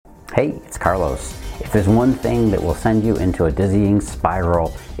Hey, it's Carlos. If there's one thing that will send you into a dizzying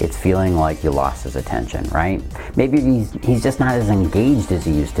spiral, it's feeling like you lost his attention, right? Maybe he's just not as engaged as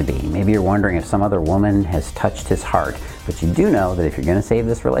he used to be. Maybe you're wondering if some other woman has touched his heart, but you do know that if you're going to save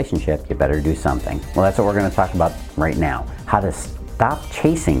this relationship, you better do something. Well, that's what we're going to talk about right now. How to stop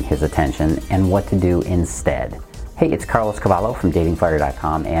chasing his attention and what to do instead. Hey, it's Carlos Cavallo from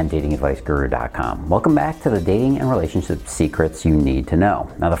datingfire.com and datingadviceguru.com. Welcome back to the dating and relationship secrets you need to know.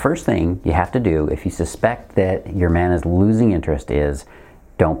 Now, the first thing you have to do if you suspect that your man is losing interest is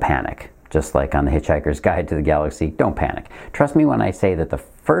don't panic. Just like on the Hitchhiker's Guide to the Galaxy, don't panic. Trust me when I say that the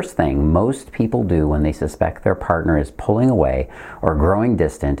first thing most people do when they suspect their partner is pulling away or growing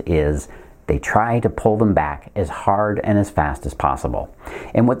distant is they try to pull them back as hard and as fast as possible.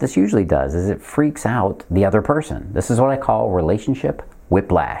 And what this usually does is it freaks out the other person. This is what I call relationship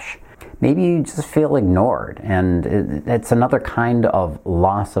whiplash. Maybe you just feel ignored, and it's another kind of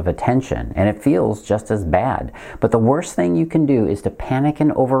loss of attention, and it feels just as bad. But the worst thing you can do is to panic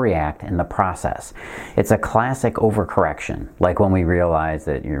and overreact in the process. It's a classic overcorrection, like when we realize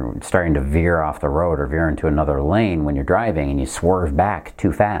that you're starting to veer off the road or veer into another lane when you're driving and you swerve back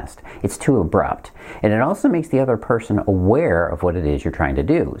too fast. It's too abrupt. And it also makes the other person aware of what it is you're trying to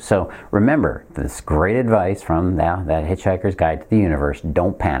do. So remember, this great advice from that Hitchhiker's Guide to the Universe,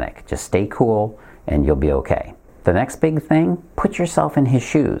 don't panic. Just stay cool and you'll be okay. The next big thing, put yourself in his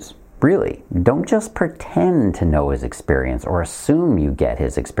shoes. Really, don't just pretend to know his experience or assume you get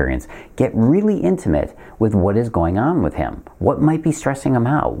his experience. Get really intimate with what is going on with him. What might be stressing him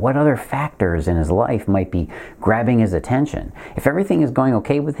out? What other factors in his life might be grabbing his attention? If everything is going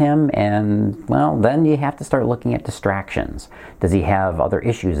okay with him, then you have to start looking at distractions. Does he have other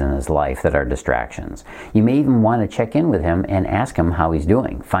issues in his life that are distractions? You may even want to check in with him and ask him how he's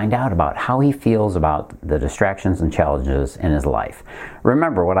doing. Find out about how he feels about the distractions and challenges in his life.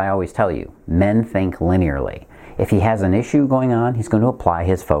 Remember what I always tell you, men think linearly. If he has an issue going on, he's going to apply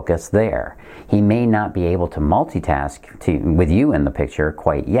his focus there. He may not be able to multitask with you in the picture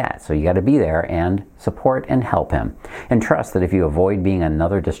quite yet, so you got to be there and support and help him. And trust that if you avoid being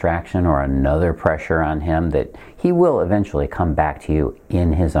another distraction or another pressure on him, that he will eventually come back to you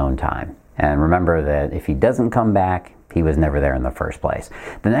in his own time. And remember that if he doesn't come back, he was never there in the first place.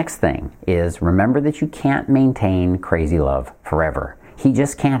 The next thing is remember that you can't maintain crazy love forever. He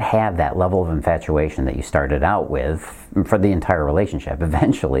just can't have that level of infatuation that you started out with for the entire relationship.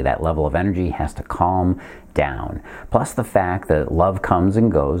 Eventually, that level of energy has to calm down. Plus the fact that love comes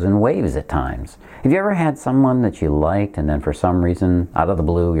and goes in waves at times. Have you ever had someone that you liked and then for some reason, out of the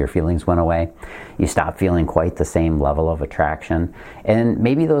blue, your feelings went away? You stopped feeling quite the same level of attraction, and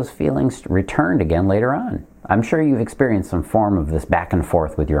maybe those feelings returned again later on. I'm sure you've experienced some form of this back and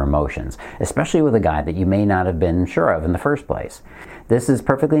forth with your emotions, especially with a guy that you may not have been sure of in the first place. This is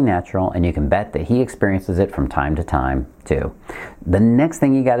perfectly natural, and you can bet that he experiences it from time to time, too. The next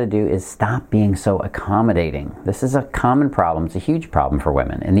thing you got to do is stop being so accommodating. This is a common problem. It's a huge problem for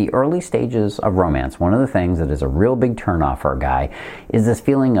women. In the early stages of romance, one of the things that is a real big turnoff for a guy is this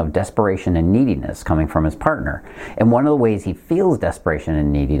feeling of desperation and neediness coming from his partner. And one of the ways he feels desperation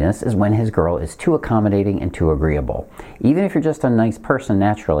and neediness is when his girl is too accommodating and too agreeable. Even if you're just a nice person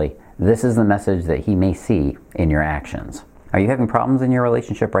naturally, this is the message that he may see in your actions. Are you having problems in your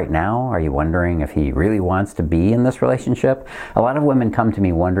relationship right now? Are you wondering if he really wants to be in this relationship? A lot of women come to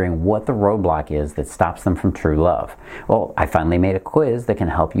me wondering what the roadblock is that stops them from true love. Well, I finally made a quiz that can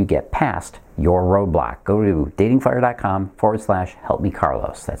help you get past your roadblock. Go to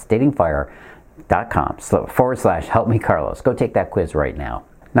datingfire.com/helpmecarlos. That's datingfire.com/helpmecarlos. Go take that quiz right now.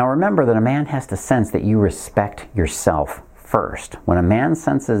 Now remember that a man has to sense that you respect yourself first. When a man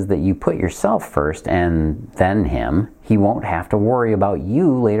senses that you put yourself first and then him, he won't have to worry about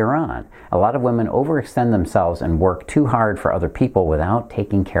you later on. A lot of women overextend themselves and work too hard for other people without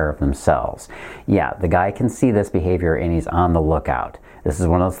taking care of themselves. Yeah, the guy can see this behavior and he's on the lookout. This is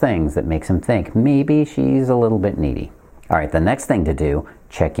one of those things that makes him think maybe she's a little bit needy. All right, the next thing to do,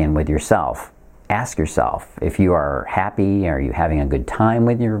 check in with yourself. Ask yourself if you are happy, are you having a good time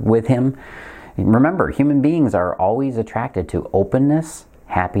with him? Remember, human beings are always attracted to openness,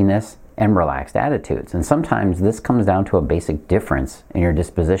 happiness, and relaxed attitudes. And sometimes this comes down to a basic difference in your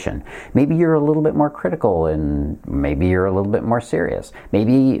disposition. Maybe you're a little bit more critical and maybe you're a little bit more serious.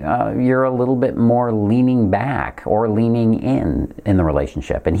 Maybe you're a little bit more leaning back or leaning in the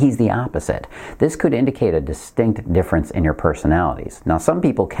relationship, and he's the opposite. This could indicate a distinct difference in your personalities. Now, some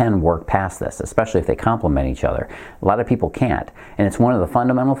people can work past this, especially if they complement each other. A lot of people can't, and it's one of the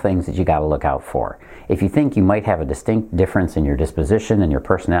fundamental things that you got to look out for. If you think you might have a distinct difference in your disposition and your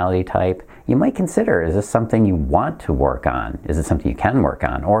personality type, type, you might consider, is this something you want to work on? Is it something you can work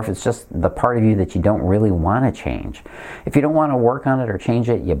on? Or if it's just the part of you that you don't really want to change. If you don't want to work on it or change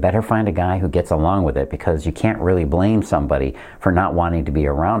it, you better find a guy who gets along with it, because you can't really blame somebody for not wanting to be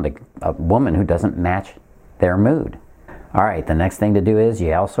around a woman who doesn't match their mood. All right, the next thing to do is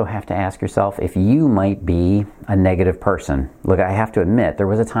you also have to ask yourself if you might be a negative person. Look, I have to admit, there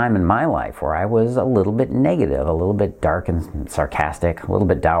was a time in my life where I was a little bit negative, a little bit dark and sarcastic, a little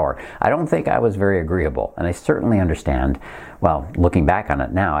bit dour. I don't think I was very agreeable, and I certainly understand, well, looking back on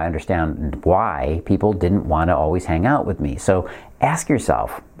it now, I understand why people didn't want to always hang out with me. So ask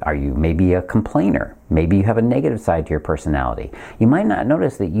yourself, are you maybe a complainer? Maybe you have a negative side to your personality. You might not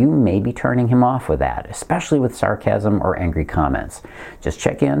notice that you may be turning him off with that, especially with sarcasm or angry comments. Just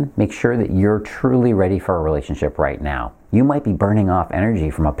check in, make sure that you're truly ready for a relationship right now. You might be burning off energy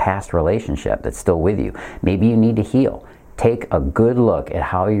from a past relationship that's still with you. Maybe you need to heal. Take a good look at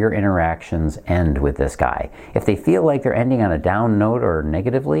how your interactions end with this guy. If they feel like they're ending on a down note or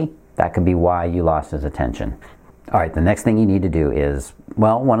negatively, that could be why you lost his attention. All right, the next thing you need to do is,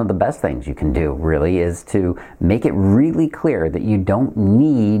 well, one of the best things you can do really is to make it really clear that you don't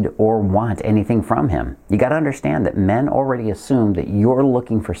need or want anything from him. You got to understand that men already assume that you're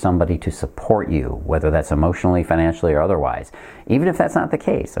looking for somebody to support you, whether that's emotionally, financially, or otherwise. Even if that's not the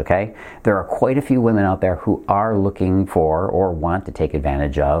case, okay? There are quite a few women out there who are looking for or want to take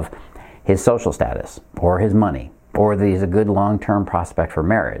advantage of his social status or his money, or that he's a good long-term prospect for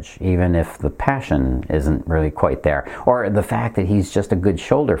marriage, even if the passion isn't really quite there, or the fact that he's just a good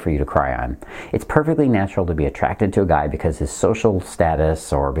shoulder for you to cry on. It's perfectly natural to be attracted to a guy because his social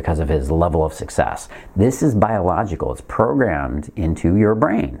status or because of his level of success. This is biological. It's programmed into your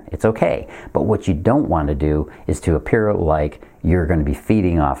brain. It's okay. But what you don't want to do is to appear like you're going to be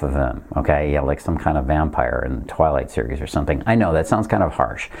feeding off of him, okay? Yeah, like some kind of vampire in the Twilight series or something. I know that sounds kind of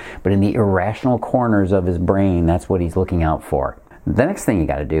harsh, but in the irrational corners of his brain, that's what he's looking out for. The next thing you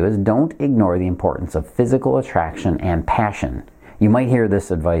got to do is don't ignore the importance of physical attraction and passion. You might hear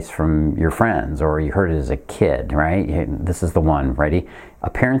this advice from your friends, or you heard it as a kid, right? This is the one, ready?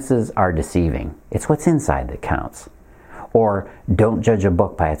 Appearances are deceiving. It's what's inside that counts. Or don't judge a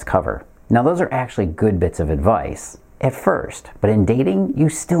book by its cover. Now, those are actually good bits of advice at first, but in dating, you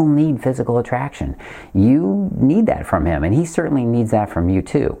still need physical attraction. You need that from him, and he certainly needs that from you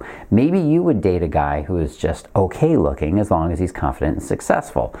too. Maybe you would date a guy who is just okay looking as long as he's confident and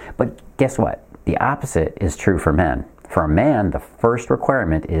successful. But guess what? The opposite is true for men. For a man, the first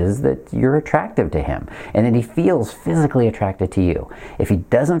requirement is that you're attractive to him and that he feels physically attracted to you. If he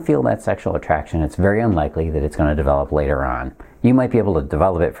doesn't feel that sexual attraction, it's very unlikely that it's going to develop later on. You might be able to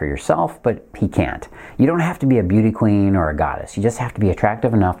develop it for yourself, but he can't. You don't have to be a beauty queen or a goddess. You just have to be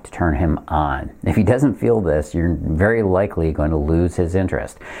attractive enough to turn him on. If he doesn't feel this, you're very likely going to lose his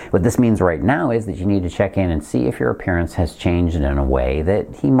interest. What this means right now is that you need to check in and see if your appearance has changed in a way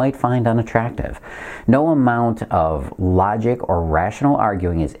that he might find unattractive. No amount of logic or rational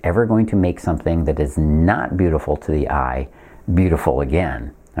arguing is ever going to make something that is not beautiful to the eye beautiful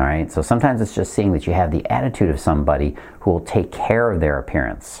again. All right, so sometimes it's just seeing that you have the attitude of somebody who will take care of their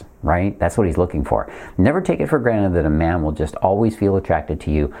appearance, right? That's what he's looking for. Never take it for granted that a man will just always feel attracted to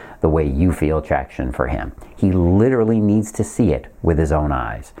you the way you feel attraction for him. He literally needs to see it with his own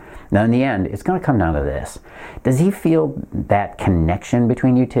eyes. Now, in the end, it's going to come down to this. Does he feel that connection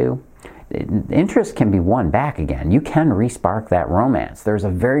between you two? Interest can be won back again. You can re-spark that romance. There's a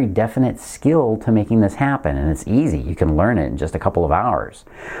very definite skill to making this happen, and it's easy. You can learn it in just a couple of hours.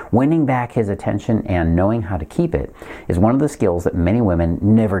 Winning back his attention and knowing how to keep it is one of the skills that many women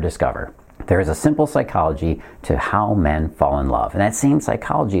never discover. There is a simple psychology to how men fall in love, and that same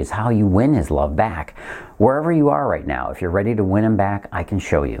psychology is how you win his love back. Wherever you are right now, if you're ready to win him back, I can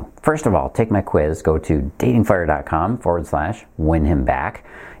show you. First of all, take my quiz. Go to datingfire.com/win-him-back.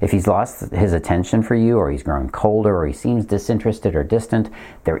 If he's lost his attention for you, or he's grown colder, or he seems disinterested or distant,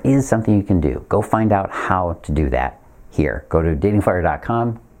 there is something you can do. Go find out how to do that here. Go to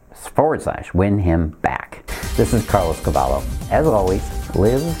datingfire.com/win-him-back. This is Carlos Cavallo. As always,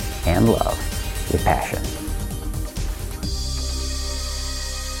 live and love with passion.